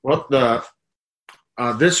Well,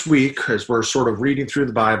 this week, as we're sort of reading through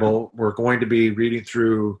the Bible, we're going to be reading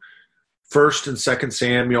through First and Second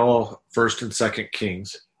Samuel, First and Second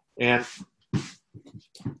Kings, and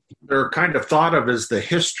they're kind of thought of as the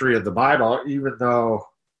history of the Bible, even though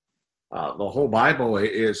the whole Bible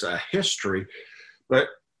is a history. But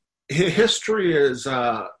history is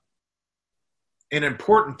an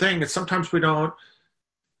important thing, and sometimes we don't.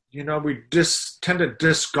 We tend to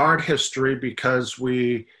discard history because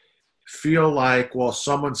we feel like, well,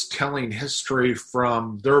 someone's telling history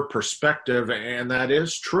from their perspective, and that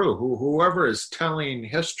is true. Whoever is telling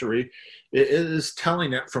history is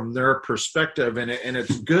telling it from their perspective, and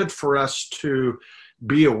it's good for us to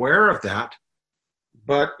be aware of that.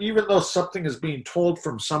 But even though something is being told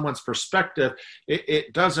from someone's perspective,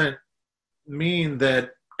 it doesn't mean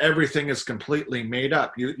that everything is completely made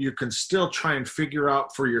up. You can still try and figure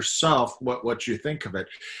out for yourself what you think of it.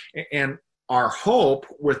 And our hope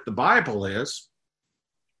with the Bible is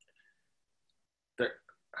that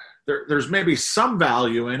there's maybe some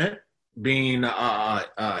value in it being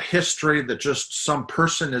a history that just some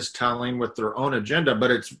person is telling with their own agenda, but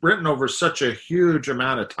it's written over such a huge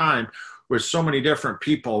amount of time with so many different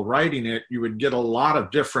people writing it, you would get a lot of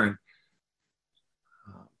different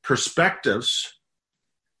perspectives.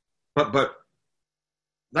 But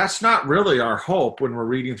that's not really our hope when we're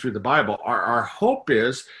reading through the Bible. Our hope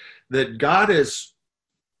is that God is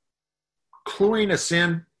cluing us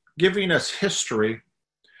in, giving us history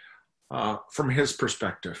from his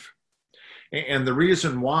perspective. And the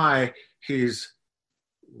reason why he's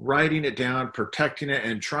writing it down, protecting it,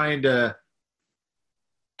 and trying to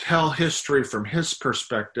tell history from his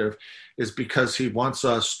perspective is because he wants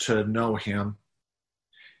us to know him.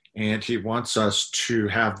 And he wants us to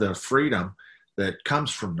have the freedom that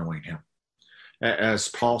comes from knowing him. As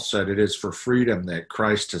Paul said, it is for freedom that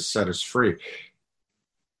Christ has set us free.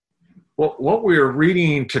 Well, what we're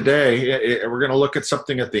reading today, we're going to look at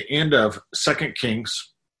something at the end of 2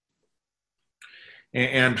 Kings.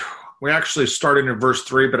 And we actually started in verse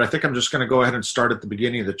 3, but I think I'm just going to go ahead and start at the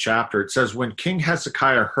beginning of the chapter. It says, when King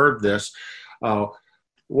Hezekiah heard this,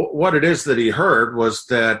 what it is that he heard was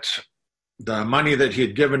that the money that he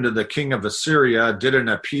had given to the king of Assyria didn't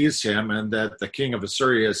appease him, and that the king of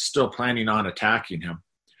Assyria is still planning on attacking him,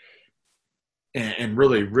 and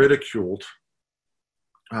really ridiculed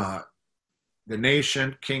the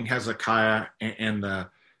nation, King Hezekiah, and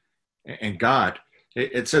God.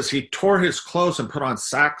 It says he tore his clothes and put on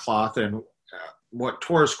sackcloth, and what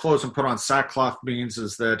tore his clothes and put on sackcloth means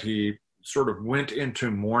is that he sort of went into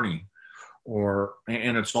mourning,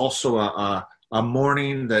 and it's also a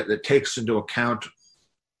mourning that takes into account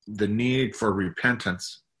the need for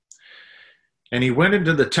repentance. And he went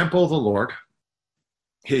into the temple of the Lord.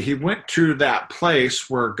 He went to that place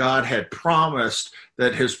where God had promised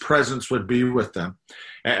that his presence would be with them.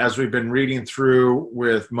 As we've been reading through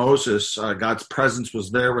with Moses, God's presence was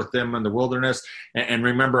there with them in the wilderness. And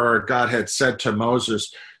remember, God had said to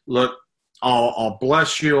Moses, look, I'll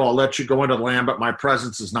bless you, I'll let you go into the land, but my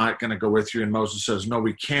presence is not going to go with you. And Moses says, no,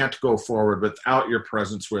 we can't go forward without your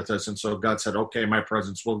presence with us. And so God said, okay, my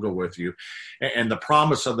presence will go with you. And the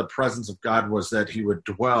promise of the presence of God was that he would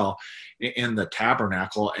dwell in the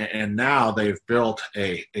tabernacle. And now they've built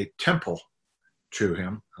a temple to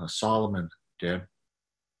him, Solomon did.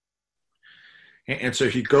 And so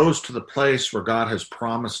he goes to the place where God has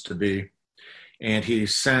promised to be, and he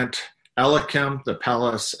sent Eliakim, the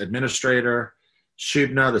palace administrator,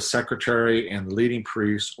 Shebna, the secretary, and the leading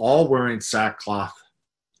priests, all wearing sackcloth,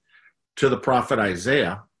 to the prophet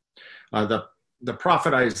Isaiah. The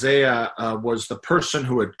prophet Isaiah was the person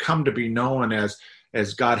who had come to be known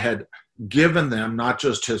as God had given them, not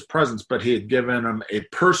just his presence, but he had given them a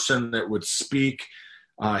person that would speak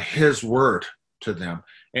his word to them.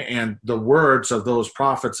 And the words of those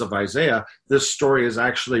prophets of Isaiah, this story is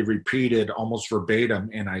actually repeated almost verbatim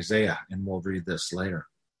in Isaiah, and we'll read this later.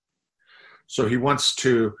 So he wants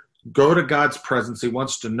to go to God's presence. He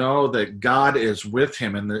wants to know that God is with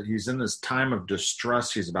him and that he's in this time of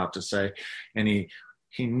distress, he's about to say, and he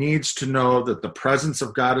needs to know that the presence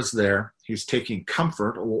of God is there. He's taking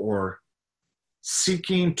comfort or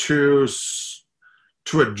seeking to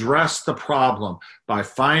address the problem by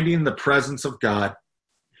finding the presence of God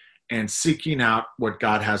and seeking out what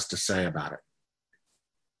God has to say about it.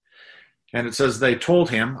 And it says, they told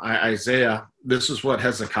him, Isaiah, this is what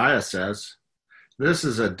Hezekiah says, this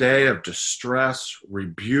is a day of distress,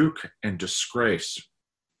 rebuke, and disgrace.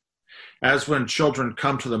 As when children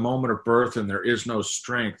come to the moment of birth and there is no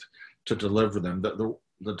strength to deliver them.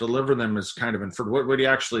 The deliver them is kind of inferred. What he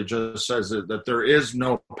actually just says is that there is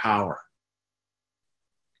no power.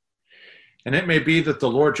 And it may be that the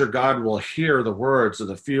Lord your God will hear the words of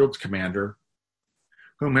the field commander,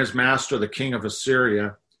 whom his master, the king of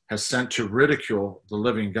Assyria, has sent to ridicule the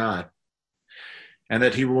living God, and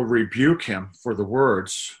that he will rebuke him for the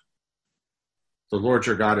words the Lord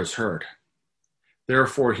your God has heard.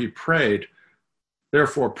 Therefore pray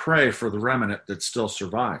for the remnant that still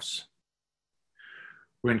survives.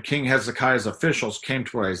 When King Hezekiah's officials came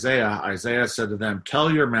to Isaiah, Isaiah said to them,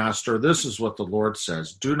 "Tell your master, this is what the Lord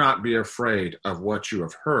says. Do not be afraid of what you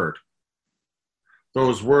have heard.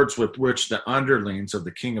 Those words with which the underlings of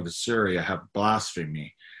the king of Assyria have blasphemed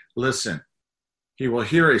me. Listen, he will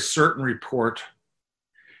hear a certain report,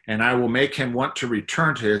 and I will make him want to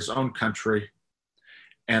return to his own country,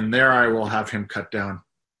 and there I will have him cut down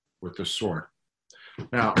with the sword."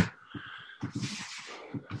 Now,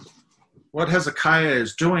 what Hezekiah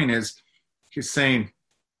is doing is he's saying,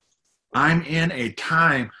 I'm in a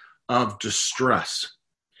time of distress.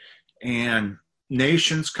 And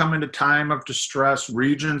nations come into time of distress.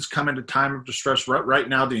 Regions come into time of distress. Right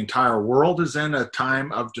now, the entire world is in a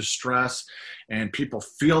time of distress. And people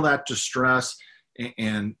feel that distress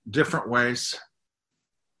in different ways.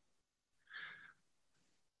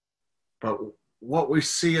 But what we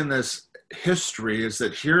see in this history is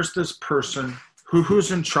that here's this person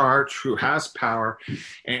who's in charge, who has power,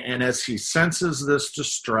 and as he senses this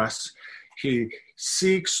distress, he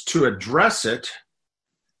seeks to address it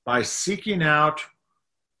by seeking out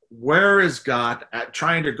where is God, at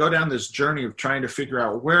trying to go down this journey of trying to figure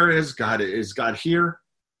out where is God. Is God here?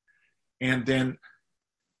 And then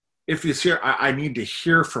if he's here, I need to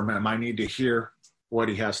hear from him. I need to hear what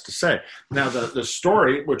he has to say. Now, the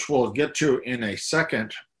story, which we'll get to in a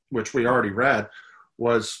second, which we already read,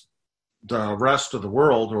 was the rest of the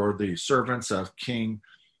world, or the servants of King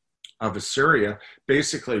of Assyria,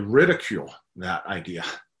 basically ridicule that idea.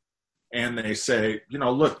 And they say,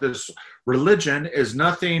 look, this religion is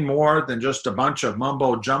nothing more than just a bunch of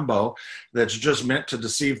mumbo jumbo that's just meant to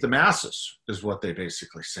deceive the masses, is what they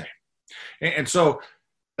basically say. And so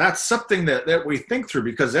that's something that we think through,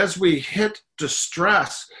 because as we hit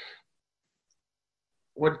distress,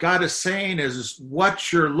 what God is saying is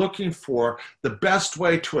what you're looking for, the best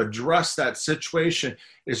way to address that situation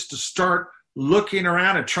is to start looking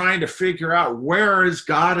around and trying to figure out where is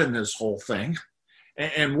God in this whole thing,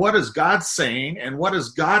 and what is God saying, and what is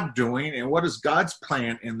God doing, and what is God's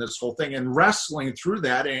plan in this whole thing, and wrestling through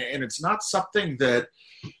that. And it's not something that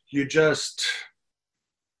you just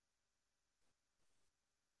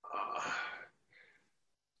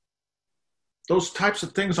those types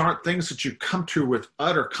of things aren't things that you come to with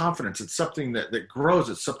utter confidence. It's something that grows.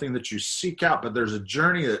 It's something that you seek out, but there's a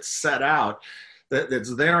journey that's set out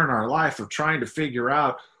that's there in our life of trying to figure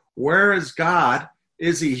out, where is God?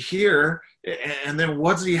 Is he here? And then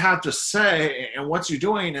what does he have to say? And what's he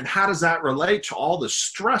doing? And how does that relate to all the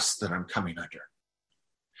stress that I'm coming under?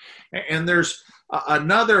 And there's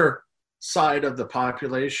another side of the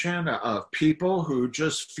population of people who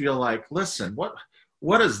just feel like, listen,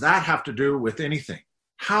 what does that have to do with anything?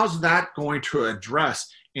 How's that going to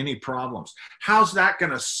address any problems? How's that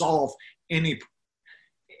going to solve any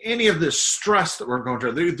of this stress that we're going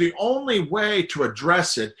through? The only way to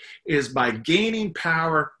address it is by gaining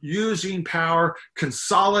power, using power,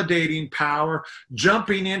 consolidating power,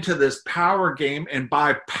 jumping into this power game, and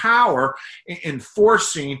by power,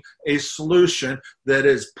 enforcing a solution that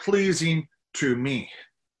is pleasing to me,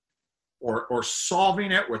 or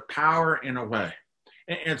solving it with power in a way.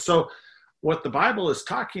 And so what the Bible is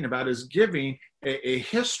talking about is giving a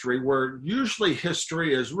history where usually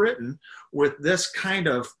history is written with this kind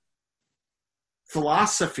of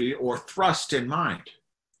philosophy or thrust in mind.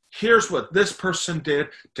 Here's what this person did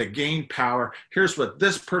to gain power. Here's what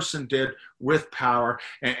this person did with power.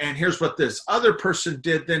 And here's what this other person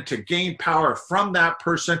did then to gain power from that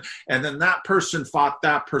person. And then that person fought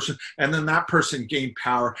that person. And then that person gained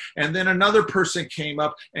power. And then another person came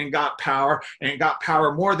up and got power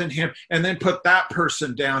more than him, and then put that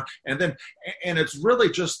person down. And it's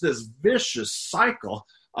really just this vicious cycle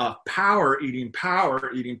of power eating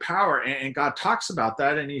power eating power. And God talks about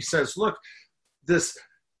that. And he says, look, this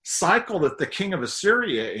cycle that the king of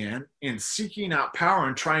Assyria in seeking out power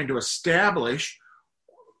and trying to establish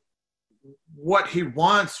what he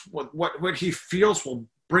wants, what he feels will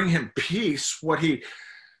bring him peace, what he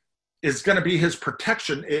is going to be his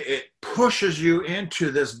protection, it pushes you into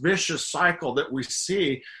this vicious cycle that we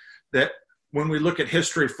see, that when we look at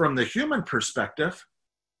history from the human perspective,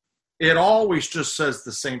 it always just says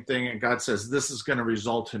the same thing. And God says, this is going to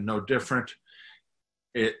result in no different.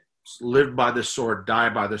 It live by the sword, die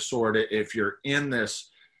by the sword. If you're in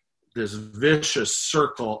this vicious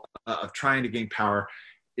circle of trying to gain power,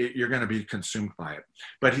 you're going to be consumed by it.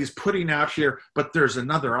 But he's putting out here, but there's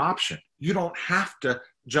another option. You don't have to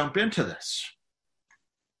jump into this.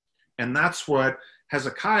 And that's what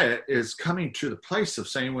Hezekiah is coming to the place of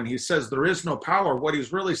saying when he says there is no power. What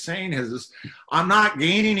he's really saying is I'm not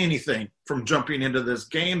gaining anything from jumping into this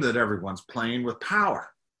game that everyone's playing with power.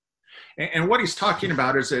 And what he's talking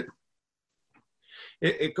about is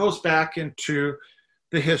it goes back into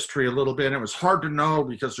the history a little bit. It was hard to know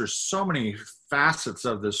because there's so many facets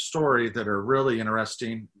of this story that are really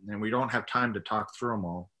interesting, and we don't have time to talk through them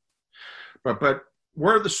all. But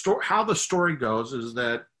where the story, how the story goes, is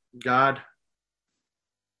that God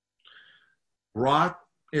brought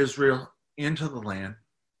Israel into the land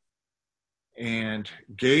and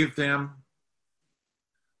gave them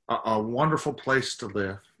a wonderful place to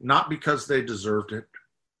live, not because they deserved it,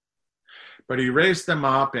 but he raised them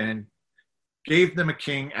up and gave them a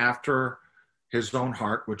king after his own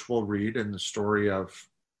heart, which we'll read in the story of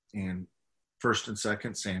in 1st and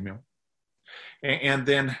 2nd Samuel. And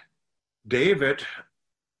then David,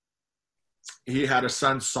 he had a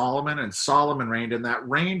son Solomon, and Solomon reigned, and that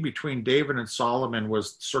reign between David and Solomon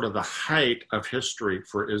was sort of the height of history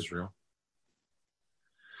for Israel.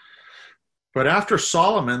 But after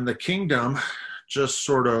Solomon, the kingdom just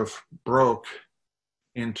sort of broke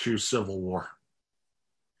into civil war.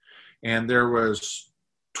 And there was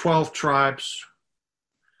 12 tribes.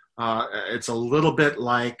 It's a little bit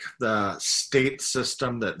like the state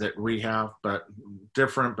system that we have, but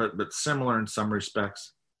different, but similar in some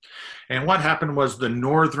respects. And what happened was the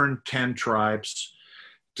northern 10 tribes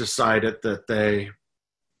decided that they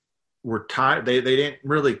were tired. They didn't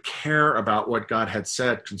really care about what God had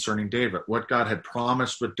said concerning David. What God had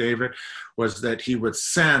promised with David was that he would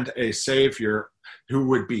send a savior who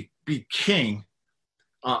would be king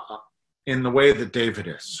in the way that David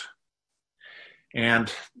is.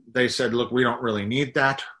 And they said, look, we don't really need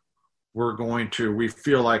that. We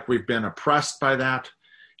feel like we've been oppressed by that,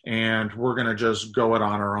 and we're going to just go it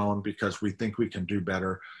on our own because we think we can do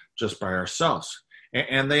better just by ourselves.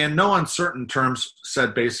 And they, in no uncertain terms,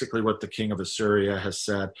 said basically what the king of Assyria has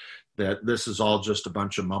said, that this is all just a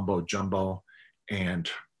bunch of mumbo jumbo, and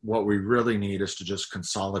what we really need is to just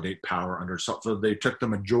consolidate power under. So they took the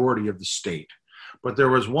majority of the state. But there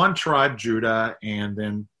was one tribe, Judah, and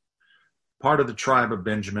then part of the tribe of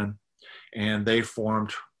Benjamin, and they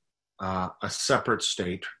formed a separate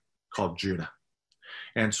state called Judah.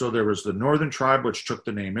 And so there was the northern tribe, which took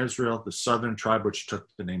the name Israel, the southern tribe, which took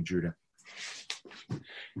the name Judah.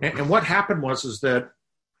 And what happened was that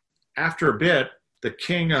after a bit, the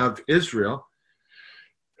king of Israel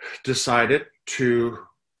decided to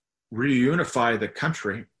reunify the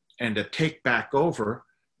country and to take back over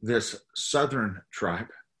this southern tribe.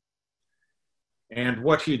 And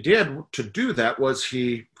what he did to do that was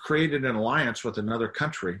he created an alliance with another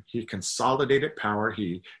country. He consolidated power.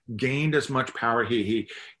 He gained as much power. He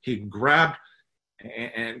grabbed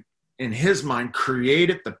and, in his mind,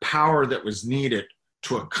 created the power that was needed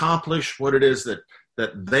to accomplish what it is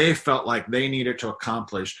that they felt like they needed to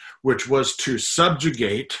accomplish, which was to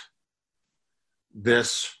subjugate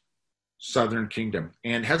this southern kingdom.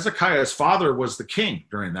 And Hezekiah's father was the king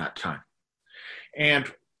during that time.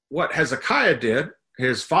 And what Hezekiah did,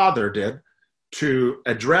 his father did, to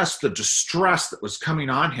address the distress that was coming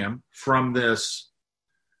on him from this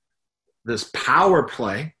power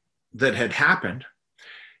play that had happened,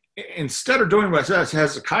 instead of doing what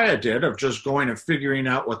Hezekiah did, of just going and figuring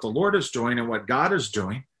out what the Lord is doing and what God is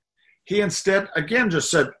doing, he instead, again,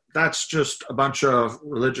 just said, that's just a bunch of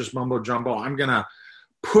religious mumbo jumbo. I'm going to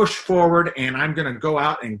push forward, and I'm going to go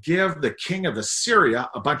out and give the king of Assyria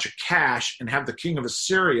a bunch of cash and have the king of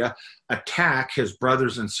Assyria attack his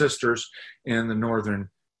brothers and sisters in the northern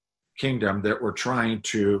kingdom that were trying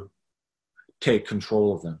to take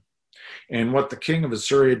control of them. And what the king of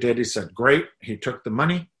Assyria did, he said, great. He took the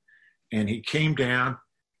money and he came down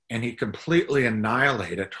and he completely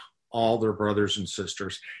annihilated all their brothers and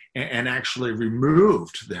sisters and actually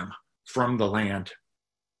removed them from the land.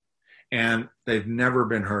 And they've never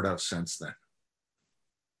been heard of since then.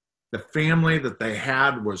 The family that they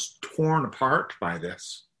had was torn apart by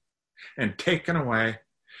this and taken away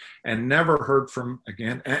and never heard from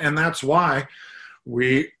again. And that's why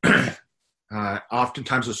we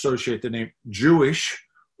oftentimes associate the name Jewish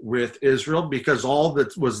with Israel, because all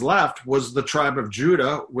that was left was the tribe of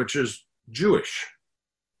Judah, which is Jewish.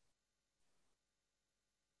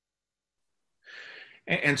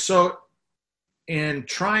 And so in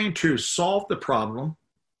trying to solve the problem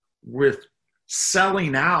with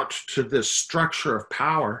selling out to this structure of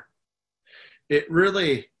power, it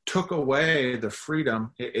really took away the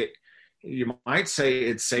freedom. You might say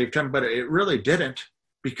it saved him, but it really didn't,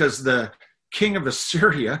 because the king of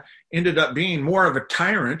Assyria ended up being more of a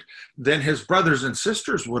tyrant than his brothers and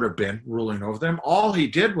sisters would have been ruling over them. All he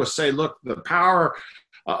did was say, look, the power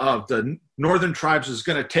of the northern tribes is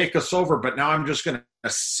going to take us over, but now I'm just going to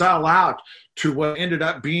sell out to what ended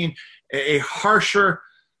up being a harsher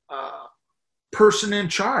person in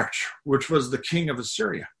charge, which was the king of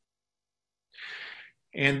Assyria.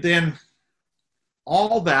 And then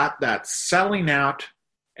all that selling out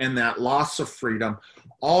and that loss of freedom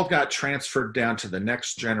all got transferred down to the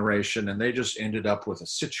next generation, and they just ended up with a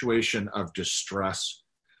situation of distress,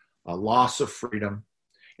 a loss of freedom,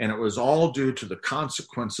 and it was all due to the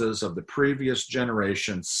consequences of the previous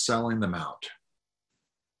generation selling them out.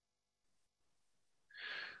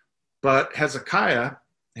 But Hezekiah,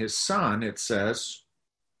 his son, it says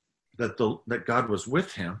that God was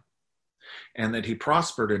with him and that he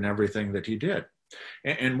prospered in everything that he did.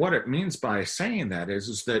 And what it means by saying that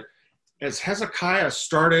is that as Hezekiah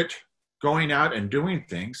started going out and doing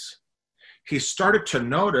things, he started to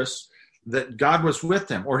notice that God was with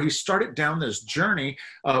him, or he started down this journey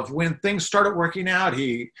of when things started working out,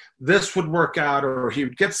 this would work out, or he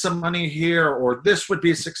would get some money here, or this would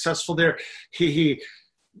be successful there. He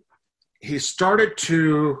started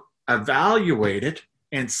to evaluate it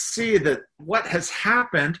and see that what has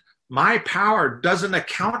happened, my power doesn't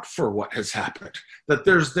account for what has happened, that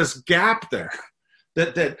there's this gap there,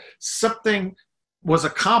 that something was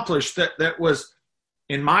accomplished that was,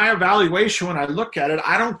 in my evaluation, when I look at it,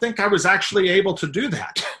 I don't think I was actually able to do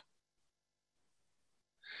that.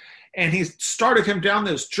 And he started him down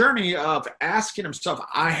this journey of asking himself,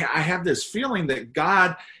 I have this feeling that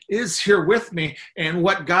God is here with me, and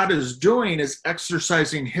what God is doing is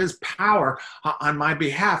exercising his power on my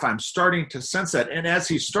behalf. I'm starting to sense that. And as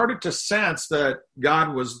he started to sense that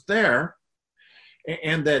God was there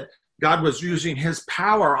and that God was using his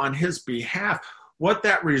power on his behalf, what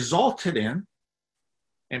that resulted in,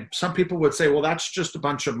 and some people would say, well, that's just a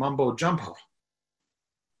bunch of mumbo jumbo.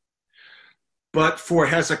 But for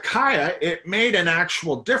Hezekiah, it made an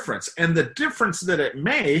actual difference. And the difference that it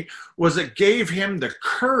made was it gave him the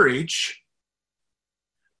courage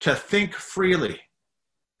to think freely.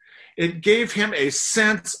 It gave him a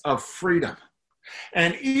sense of freedom.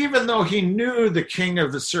 And even though he knew the king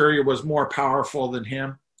of Assyria was more powerful than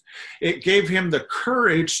him, it gave him the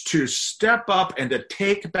courage to step up and to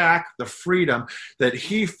take back the freedom that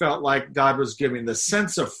he felt like God was giving, the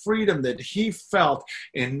sense of freedom that he felt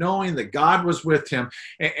in knowing that God was with him.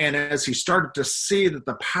 And as he started to see that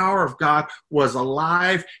the power of God was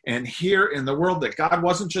alive and here in the world, that God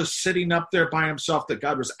wasn't just sitting up there by himself, that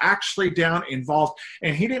God was actually down involved,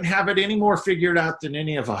 and he didn't have it any more figured out than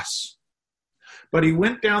any of us. But he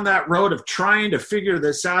went down that road of trying to figure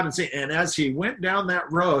this out and as he went down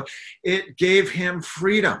that road, it gave him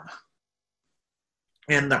freedom.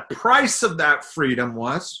 And the price of that freedom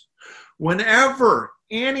was whenever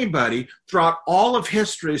anybody throughout all of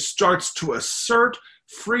history starts to assert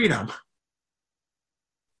freedom,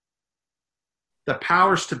 the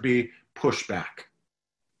powers to be push back.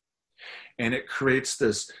 And it creates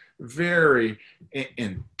this very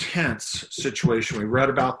intense situation. We read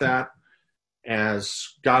about that as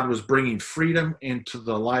God was bringing freedom into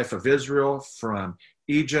the life of Israel from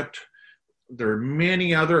Egypt. There are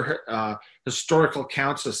many other historical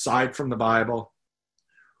accounts aside from the Bible.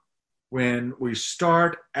 When we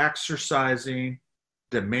start exercising,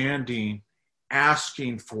 demanding,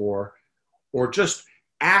 asking for, or just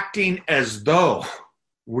acting as though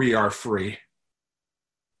we are free,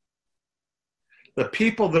 the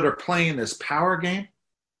people that are playing this power game,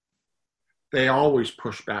 they always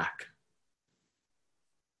push back.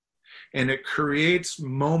 And it creates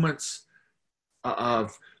moments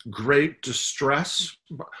of great distress.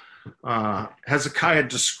 Hezekiah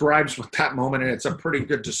describes what that moment, and it's a pretty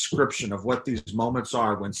good description of what these moments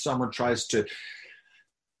are when someone tries to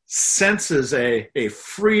senses a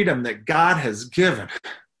freedom that God has given.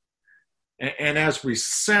 And as we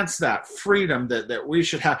sense that freedom that we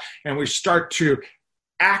should have, and we start to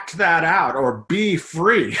act that out or be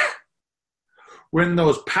free, when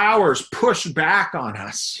those powers push back on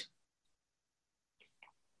us,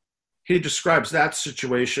 he describes that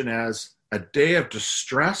situation as a day of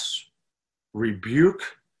distress, rebuke,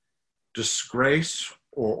 disgrace,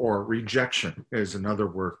 or rejection is another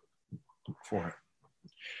word for it.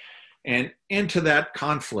 And into that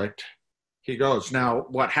conflict he goes. Now,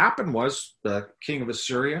 what happened was the king of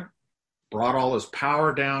Assyria brought all his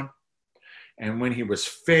power down, and when he was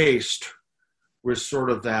faced with sort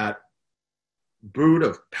of that boot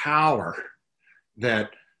of power that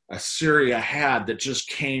Assyria had that just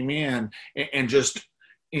came in and just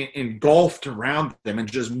engulfed around them and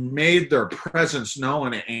just made their presence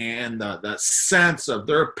known, and the sense of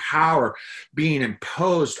their power being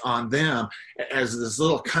imposed on them as this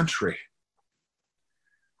little country.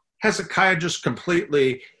 Hezekiah just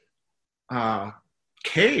completely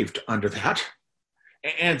caved under that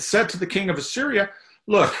and said to the king of Assyria,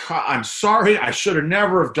 look, I'm sorry. I should have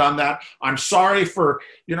never have done that. I'm sorry for,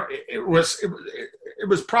 it was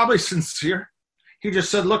probably sincere. He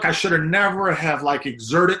just said, look, I should have never have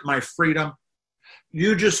exerted my freedom.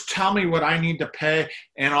 You just tell me what I need to pay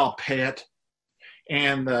and I'll pay it.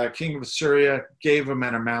 And the king of Assyria gave him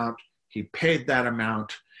an amount. He paid that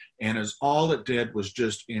amount. And as all it did was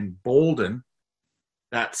just embolden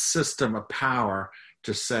that system of power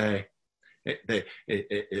to say,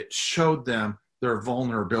 it showed them their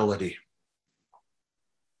vulnerability.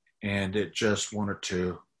 And it just wanted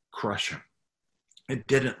to crush him. It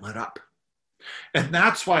didn't let up. And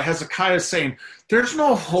that's why Hezekiah is saying, there's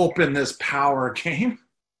no hope in this power game.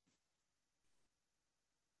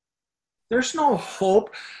 There's no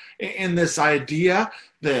hope in this idea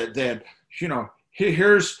that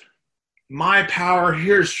here's my power,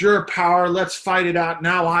 here's your power, let's fight it out.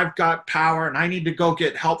 Now I've got power and I need to go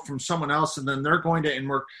get help from someone else, and then they're going to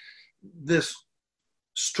work. This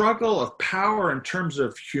struggle of power in terms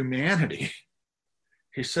of humanity,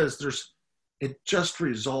 he says it just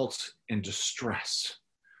results in distress.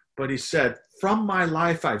 But he said, from my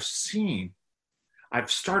life I've started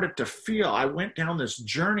to feel, I went down this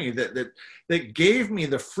journey that gave me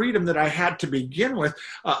the freedom that I had to begin with.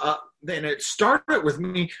 And it started with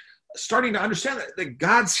me starting to understand that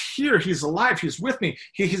God's here, he's alive, he's with me.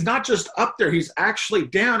 He's not just up there, he's actually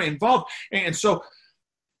down, involved. And so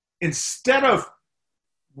instead of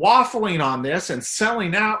waffling on this and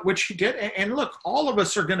selling out, which he did, and look, all of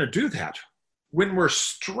us are going to do that. When we're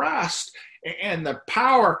stressed and the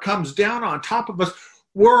power comes down on top of us,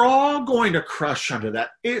 we're all going to crush under that.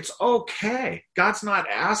 It's okay. God's not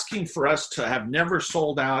asking for us to have never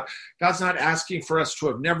sold out. God's not asking for us to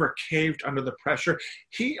have never caved under the pressure.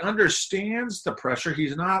 He understands the pressure.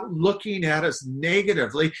 He's not looking at us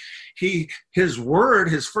negatively. His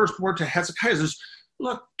first word to Hezekiah is,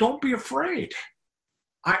 look, don't be afraid.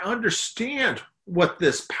 I understand what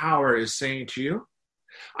this power is saying to you.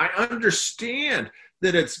 I understand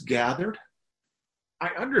that it's gathered. I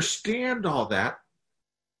understand all that,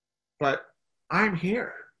 but I'm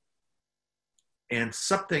here. And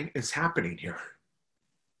something is happening here.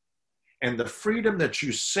 And the freedom that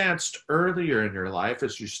you sensed earlier in your life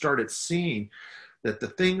as you started seeing that the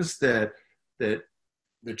things that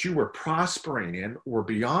you were prospering in were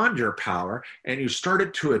beyond your power, and you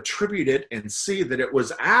started to attribute it and see that it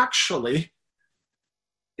was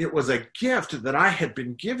a gift that I had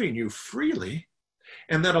been giving you freely,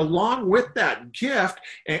 and that along with that gift,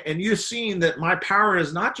 and you seeing that my power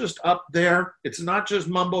is not just up there, it's not just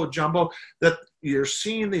mumbo jumbo, that you're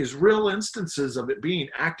seeing these real instances of it being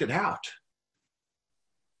acted out.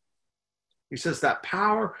 He says that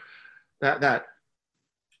power, that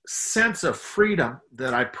sense of freedom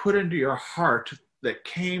that I put into your heart that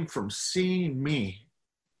came from seeing me,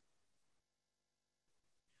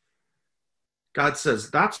 God says,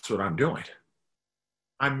 that's what I'm doing.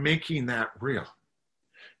 I'm making that real.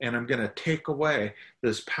 And I'm going to take away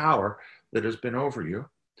this power that has been over you.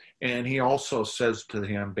 And he also says to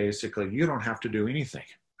him, basically, you don't have to do anything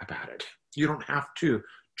about it. You don't have to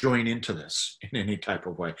join into this in any type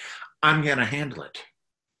of way. I'm going to handle it.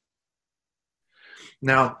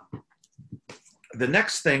 Now, the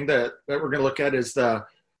next thing that we're going to look at is the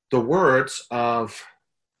words of,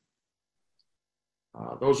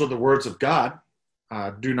 those are the words of God.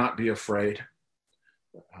 Do not be afraid.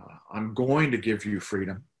 I'm going to give you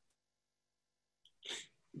freedom.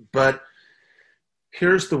 But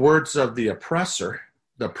here's the words of the oppressor,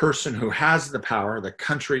 the person who has the power, the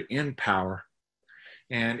country in power.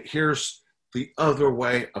 And here's the other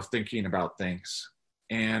way of thinking about things.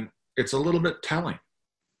 And it's a little bit telling.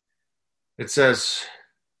 It says,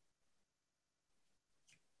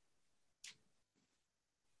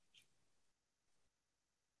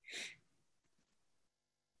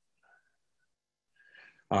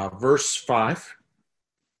 verse 5.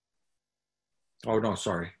 Oh, no,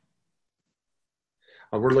 sorry.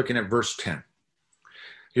 We're looking at verse 10.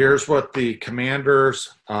 Here's what the commanders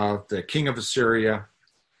of the king of Assyria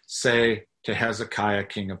say to Hezekiah,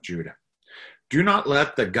 king of Judah. Do not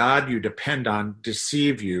let the God you depend on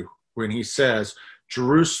deceive you when he says,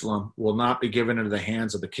 Jerusalem will not be given into the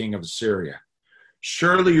hands of the king of Assyria.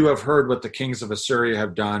 Surely you have heard what the kings of Assyria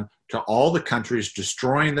have done to all the countries,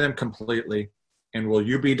 destroying them completely. And will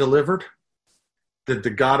you be delivered? Did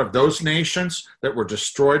the God of those nations that were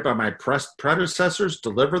destroyed by my predecessors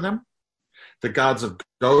deliver them? The gods of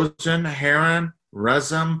Gozan, Haran,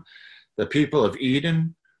 Rezim, the people of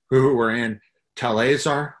Eden who were in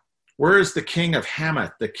Telazar? Where is the king of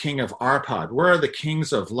Hamath, the king of Arpad? Where are the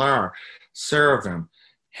kings of Lar, Seraphim,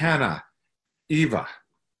 Hannah, Eva?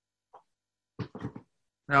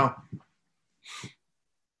 Now,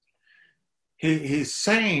 he's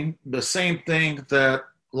saying the same thing that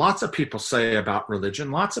lots of people say about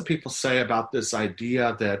religion. Lots of people say about this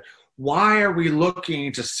idea that why are we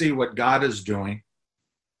looking to see what God is doing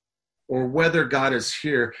or whether God is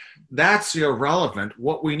here? That's irrelevant.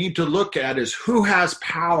 What we need to look at is who has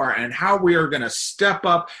power and how we are going to step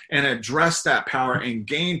up and address that power and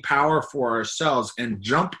gain power for ourselves and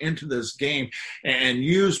jump into this game and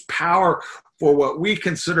use power for what we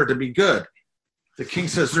consider to be good. The king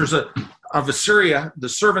says there's of Assyria, the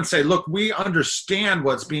servants say, look, we understand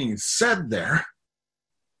what's being said there.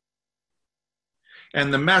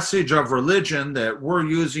 And the message of religion that we're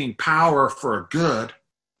using power for good,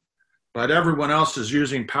 but everyone else is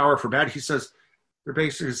using power for bad. He says, they're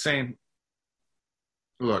basically saying,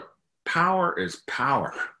 look, power is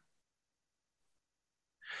power.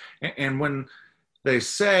 And when they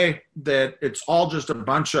say that it's all just a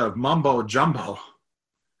bunch of mumbo jumbo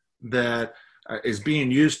that is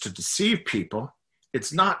being used to deceive people,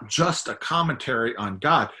 it's not just a commentary on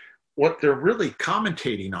God. What they're really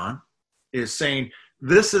commentating on is saying,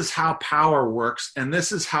 this is how power works, and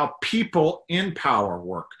this is how people in power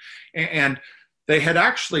work. And they had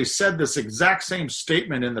actually said this exact same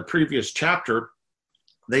statement in the previous chapter.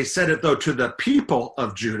 They said it, though, to the people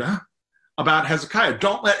of Judah about Hezekiah.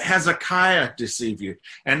 Don't let Hezekiah deceive you.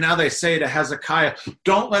 And now they say to Hezekiah,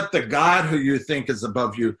 don't let the God who you think is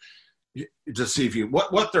above you deceive you.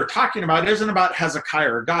 What they're talking about isn't about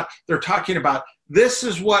Hezekiah or God. They're talking about this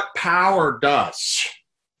is what power does.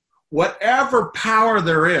 Whatever power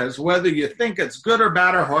there is, whether you think it's good or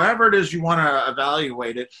bad or however it is you want to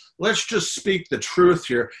evaluate it, let's just speak the truth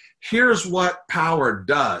here. Here's what power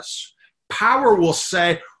does. Power will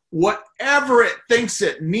say whatever it thinks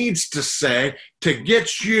it needs to say to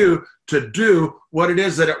get you to do what it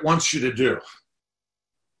is that it wants you to do.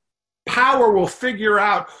 Power will figure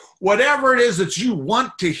out whatever it is that you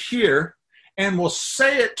want to hear and will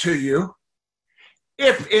say it to you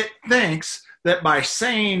if it thinks that by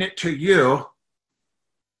saying it to you,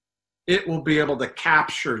 it will be able to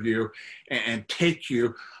capture you and take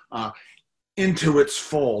you into its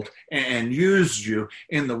fold and use you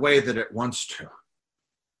in the way that it wants to.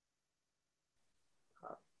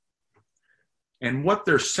 And what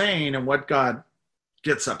they're saying and what God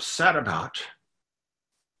gets upset about,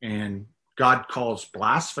 and God calls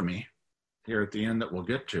blasphemy here at the end that we'll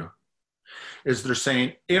get to, is they're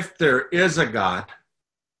saying if there is a God,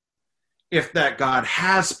 if that God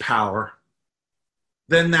has power,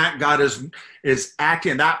 then that God is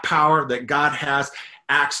acting, that power that God has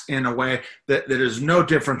acts in a way that is no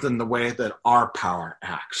different than the way that our power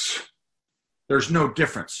acts. There's no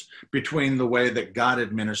difference between the way that God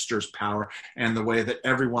administers power and the way that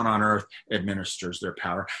everyone on earth administers their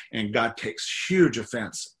power. And God takes huge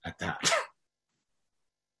offense at that.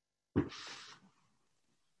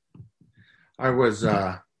 I was,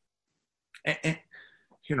 look,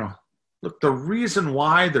 the reason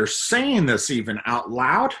why they're saying this even out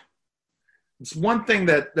loud, it's one thing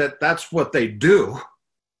that's what they do.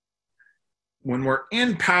 When we're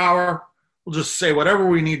in power, we'll just say whatever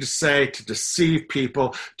we need to say to deceive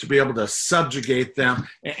people, to be able to subjugate them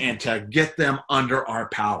and to get them under our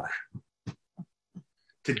power.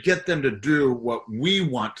 To get them to do what we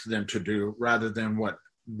want them to do rather than what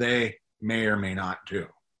they may or may not do.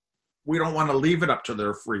 We don't want to leave it up to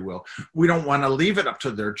their free will. We don't want to leave it up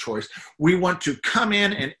to their choice. We want to come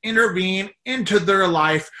in and intervene into their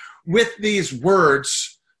life with these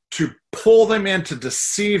words to pull them in, to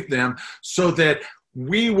deceive them so that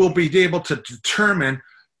we will be able to determine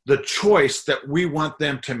the choice that we want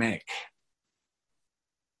them to make.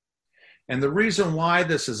 And the reason why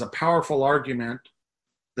this is a powerful argument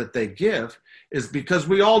that they give is because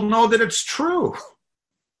we all know that it's true.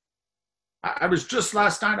 I was just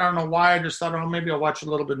last night, I don't know why, I just thought, oh, maybe I'll watch a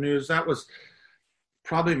little bit of news. That was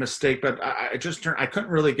probably a mistake, but I couldn't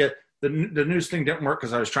really get, the news thing didn't work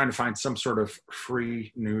because I was trying to find some sort of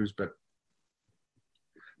free news, but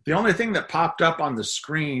the only thing that popped up on the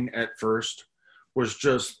screen at first was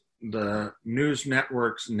just the news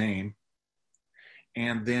network's name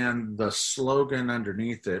and then the slogan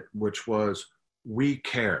underneath it, which was, "We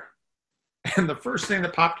care." And the first thing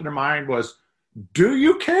that popped into mind was, do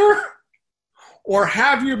you care? Or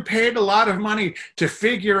have you paid a lot of money to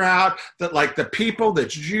figure out that, like, the people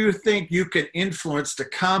that you think you can influence to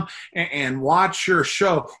come and watch your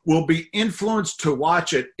show will be influenced to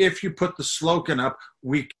watch it if you put the slogan up,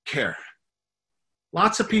 "We care"?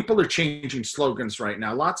 Lots of people are changing slogans right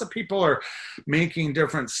now. Lots of people are making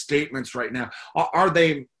different statements right now.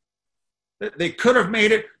 They could have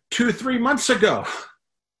made it 2-3 months ago.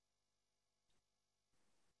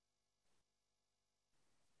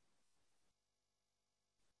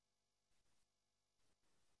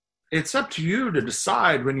 It's up to you to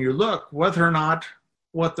decide when you look whether or not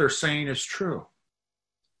what they're saying is true.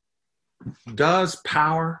 Does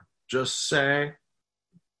power just say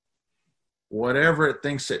whatever it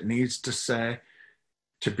thinks it needs to say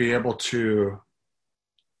to be able to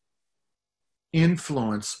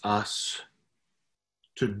influence us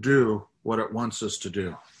to do what it wants us to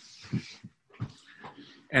do?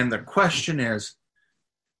 And the question is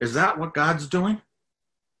that what God's doing?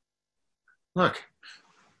 Look,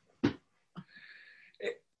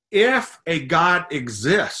 if a God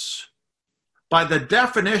exists, by the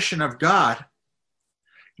definition of God,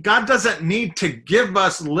 God doesn't need to give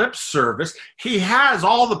us lip service. He has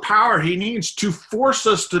all the power he needs to force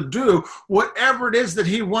us to do whatever it is that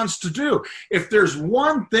he wants to do. If there's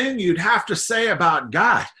one thing you'd have to say about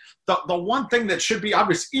God, the one thing that should be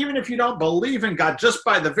obvious, even if you don't believe in God, just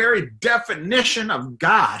by the very definition of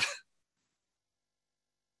God,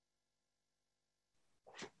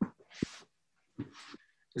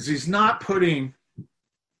 is he's not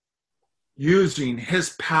using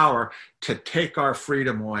his power to take our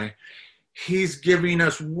freedom away. He's giving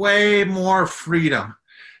us way more freedom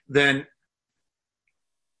than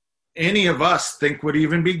any of us think would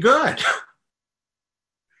even be good.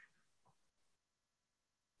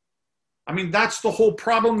 I mean, that's the whole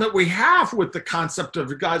problem that we have with the concept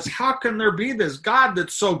of God. How can there be this God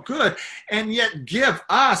that's so good and yet give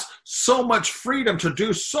us so much freedom to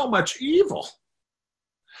do so much evil?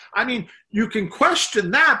 I mean, you can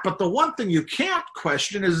question that, but the one thing you can't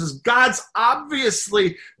question is God's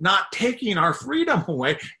obviously not taking our freedom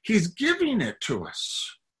away. He's giving it to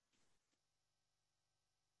us.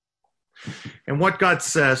 And what God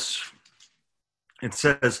says, it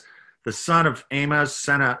says, the son of Amos,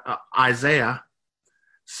 Isaiah,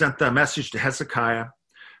 sent the message to Hezekiah.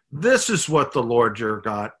 This is what the Lord your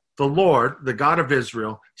God, the Lord, the God of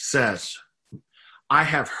Israel, says. I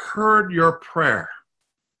have heard your prayer.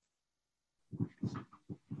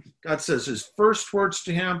 God says his first words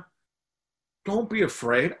to him, don't be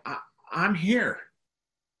afraid. I'm here.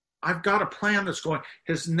 I've got a plan that's going.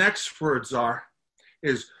 His next words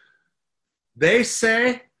is they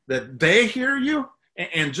say that they hear you,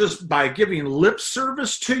 and just by giving lip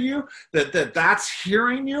service to you, that's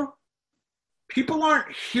hearing you. People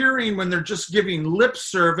aren't hearing when they're just giving lip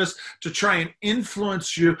service to try and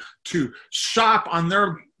influence you to shop on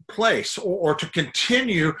their place, or to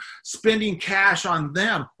continue spending cash on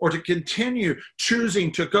them, or to continue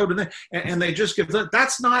choosing to go to them, and they just give that.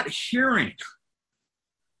 That's not hearing.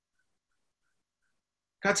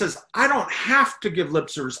 God says, I don't have to give lip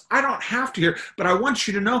service. I don't have to hear, but I want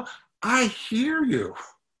you to know I hear you.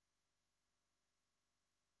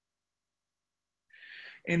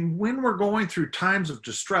 And when we're going through times of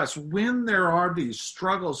distress, when there are these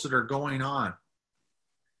struggles that are going on,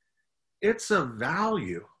 it's of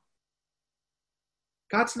value.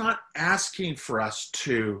 God's not asking for us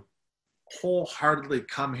to wholeheartedly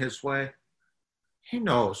come his way. He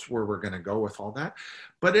knows where we're going to go with all that.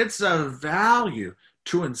 But it's of value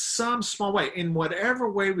to, in some small way, in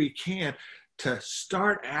whatever way we can, to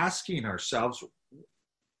start asking ourselves,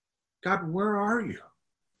 God, where are you?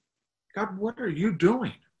 God, what are you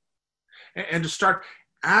doing? And to start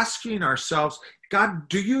asking ourselves, God,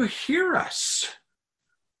 do you hear us?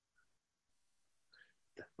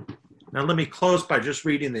 Now, let me close by just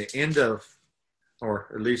reading the end of,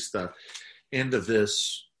 or at least the end of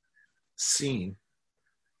this scene,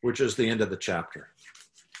 which is the end of the chapter.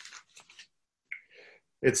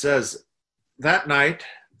 It says, that night,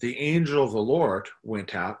 the angel of the Lord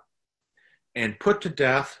went out and put to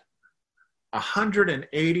death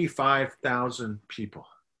 185,000 people.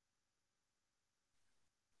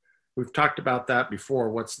 We've talked about that before.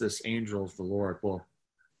 What's this angel of the Lord? Well,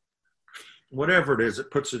 whatever it is,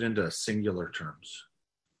 it puts it into singular terms.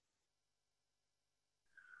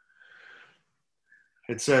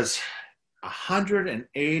 It says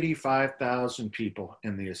 185,000 people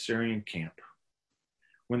in the Assyrian camp.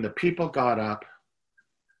 When the people got up,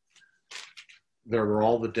 there were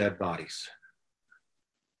all the dead bodies.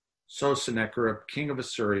 So Sennacherib, king of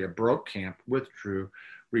Assyria, broke camp, withdrew,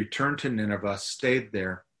 returned to Nineveh, stayed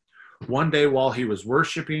there. One day while he was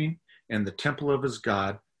worshiping and the temple of his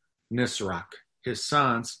god, Nisroch. His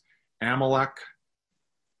sons, Amalek,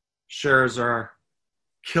 Sherazar,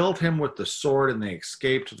 killed him with the sword, and they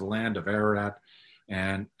escaped to the land of Ararat,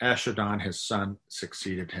 and Esarhaddon, his son,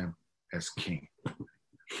 succeeded him as king.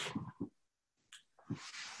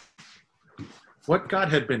 What God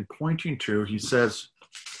had been pointing to, he says,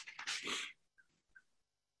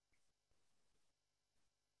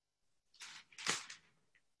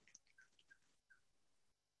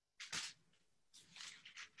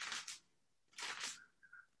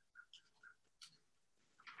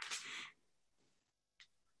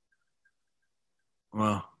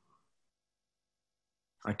 well,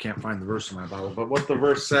 I can't find the verse in my Bible, but what the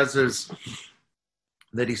verse says is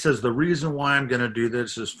that he says, the reason why I'm going to do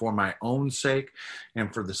this is for my own sake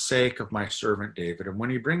and for the sake of my servant David. And when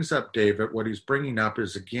he brings up David, what he's bringing up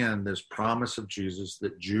is, again, this promise of Jesus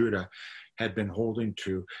that Judah had been holding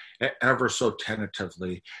to ever so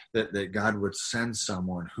tentatively, that God would send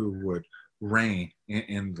someone who would reign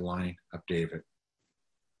in the line of David.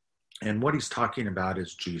 And what he's talking about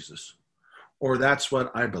is Jesus, or that's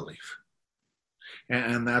what I believe.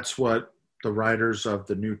 And that's what the writers of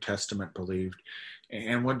the New Testament believed,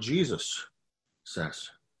 and what Jesus says.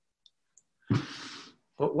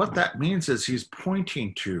 But what that means is he's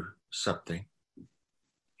pointing to something.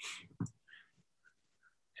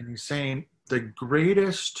 And he's saying the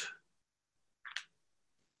greatest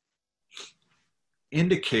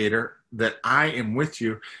indicator that I am with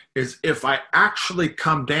you is if I actually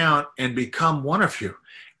come down and become one of you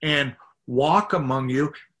and walk among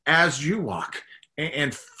you as you walk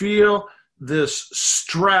and feel this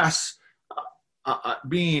stress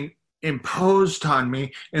being imposed on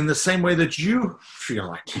me in the same way that you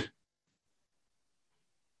feel it.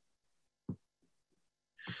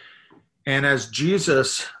 And as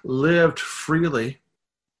Jesus lived freely,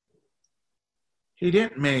 he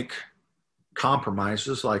didn't make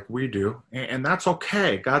compromises like we do, and that's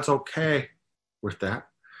okay. God's okay with that.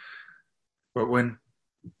 But when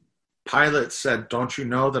Pilate said, don't you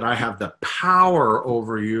know that I have the power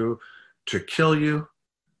over you to kill you?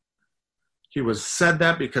 He was said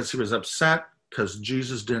that because he was upset because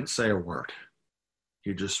Jesus didn't say a word.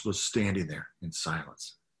 He just was standing there in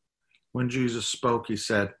silence. When Jesus spoke, he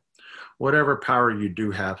said, whatever power you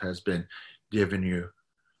do have has been given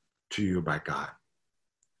to you by God.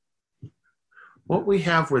 What we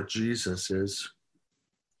have with Jesus is,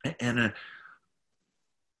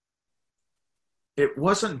 it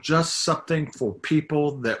wasn't just something for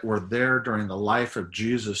people that were there during the life of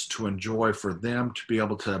Jesus to enjoy, for them to be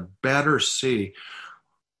able to better see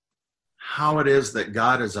how it is that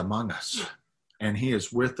God is among us and he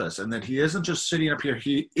is with us, and that he isn't just sitting up here,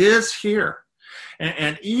 he is here.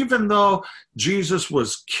 And even though Jesus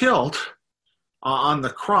was killed on the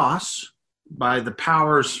cross by the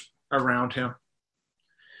powers around him,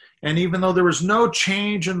 and even though there was no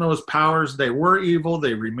change in those powers, they were evil,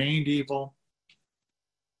 they remained evil.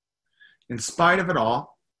 In spite of it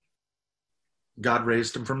all, God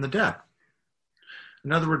raised him from the dead.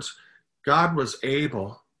 In other words, God was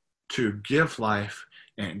able to give life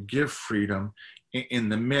and give freedom in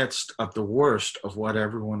the midst of the worst of what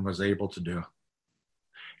everyone was able to do.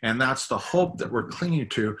 And that's the hope that we're clinging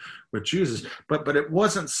to with Jesus. But it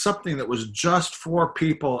wasn't something that was just for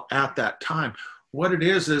people at that time. What it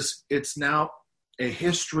is it's now a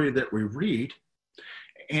history that we read.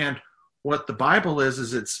 And what the Bible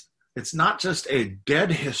is it's not just a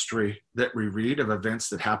dead history that we read of events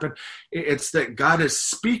that happen. It's that God is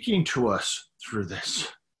speaking to us through this.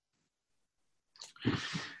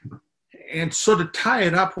 And so to tie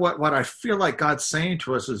it up, what I feel like God's saying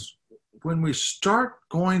to us is, when we start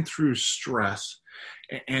going through stress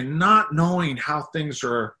and not knowing how things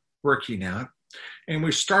are working out, and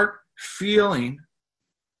we start feeling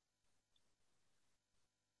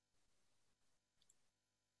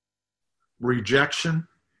rejection,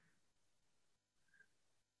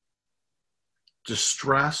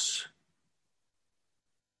 distress,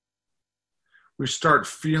 we start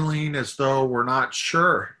feeling as though we're not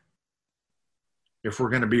sure if we're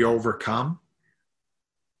going to be overcome,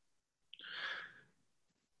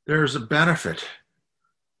 there's a benefit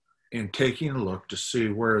in taking a look to see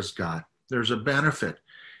where is God. There's a benefit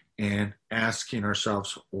in asking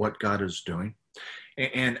ourselves what God is doing.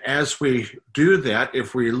 And as we do that,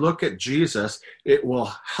 if we look at Jesus, it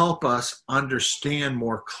will help us understand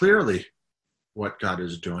more clearly what God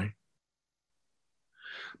is doing.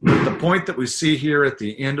 But the point that we see here at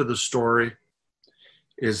the end of the story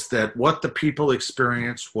is that what the people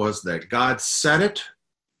experienced was that God said it,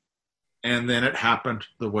 and then it happened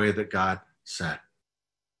the way that God said.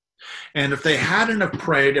 And if they hadn't have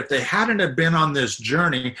prayed, if they hadn't have been on this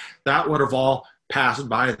journey, that would have all passed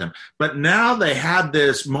by them. But now they had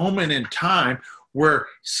this moment in time where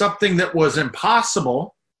something that was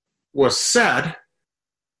impossible was said,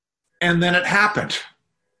 and then it happened.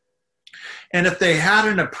 And if they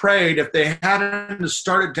hadn't have prayed, if they hadn't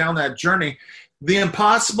started down that journey, the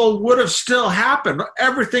impossible would have still happened.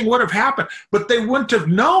 Everything would have happened, but they wouldn't have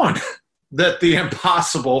known that the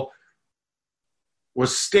impossible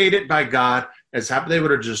was stated by God as happened. They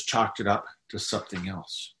would have just chalked it up to something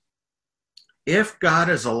else. If God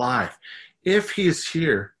is alive, if he's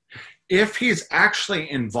here, if he's actually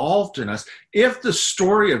involved in us, if the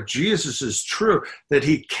story of Jesus is true, that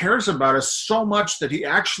he cares about us so much that he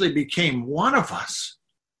actually became one of us,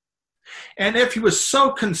 and if he was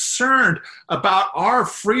so concerned about our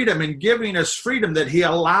freedom and giving us freedom that he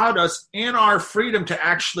allowed us in our freedom to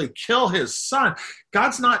actually kill his son,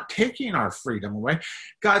 God's not taking our freedom away.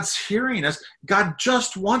 God's hearing us. God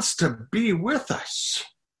just wants to be with us.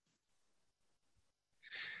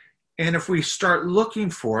 And if we start looking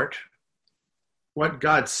for it, what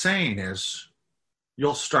God's saying is,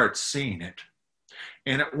 you'll start seeing it.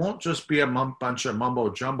 And it won't just be a bunch of mumbo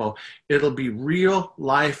jumbo. It'll be real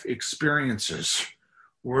life experiences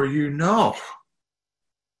where you know,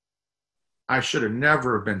 I should have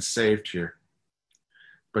never been saved here,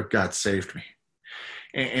 but God saved me.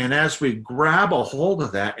 And as we grab a hold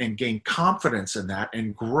of that and gain confidence in that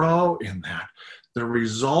and grow in that, the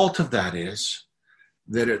result of that is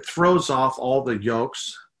that it throws off all the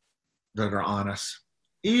yokes that are on us.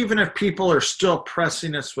 Even if people are still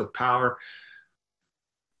pressing us with power,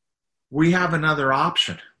 we have another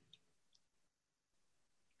option.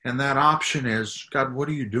 And that option is, God, what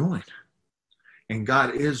are you doing? And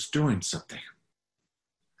God is doing something.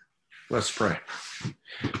 Let's pray.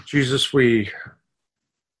 Jesus, we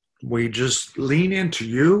just lean into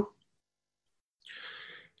you.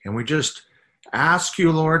 And we just ask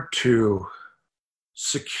you, Lord, to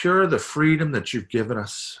secure the freedom that you've given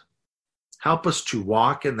us. Help us to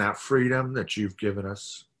walk in that freedom that you've given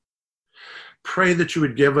us. Pray that you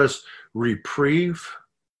would give us reprieve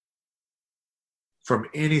from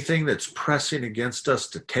anything that's pressing against us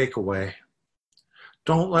to take away.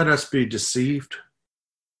 Don't let us be deceived.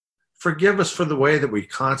 Forgive us for the way that we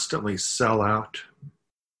constantly sell out.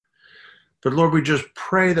 But Lord, we just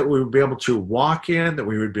pray that we would be able to walk in, that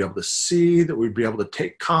we would be able to see, that we'd be able to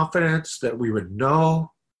take confidence, that we would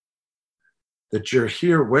know that you're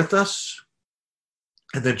here with us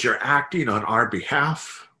and that you're acting on our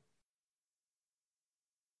behalf.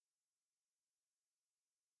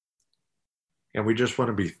 And we just want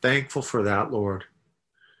to be thankful for that, Lord.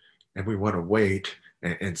 And we want to wait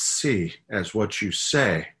and see as what you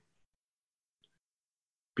say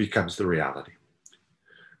becomes the reality.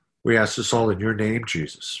 We ask this all in your name,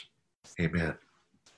 Jesus. Amen.